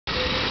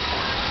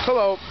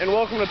Hello, and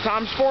welcome to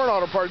Tom's Foreign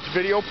Auto Parts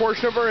video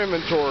portion of our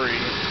inventory.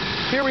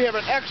 Here we have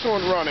an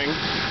excellent running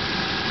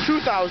 2000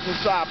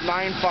 Saab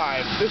 9.5.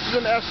 This is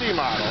an SE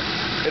model.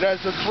 It has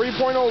a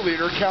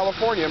 3.0-liter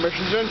California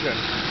emissions engine.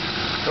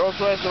 It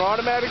also has an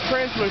automatic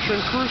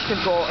transmission, cruise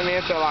control, and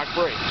anti-lock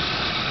brakes.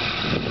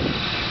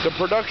 The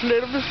production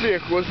date of this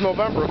vehicle is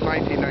November of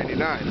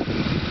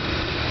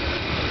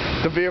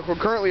 1999. The vehicle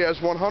currently has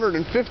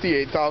 158,000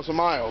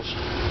 miles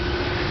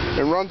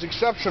and runs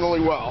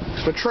exceptionally well.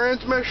 The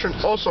transmission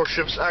also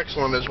shifts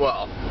excellent as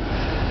well.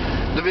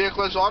 The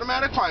vehicle has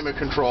automatic climate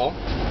control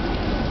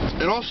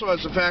and also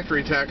has a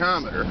factory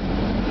tachometer.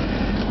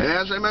 And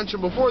as I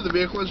mentioned before, the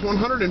vehicle has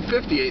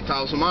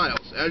 158,000 miles,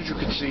 as you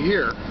can see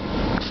here.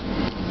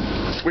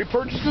 We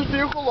purchased this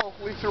vehicle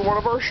locally through one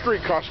of our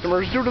street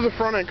customers due to the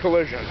front end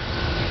collision.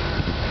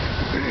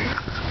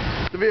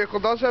 The vehicle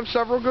does have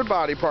several good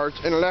body parts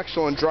and an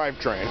excellent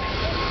drivetrain.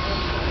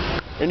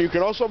 And you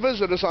can also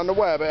visit us on the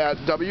web at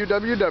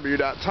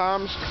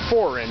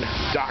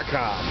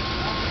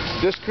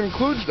www.tomsforeign.com. This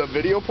concludes the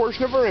video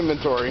portion of our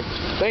inventory.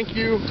 Thank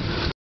you.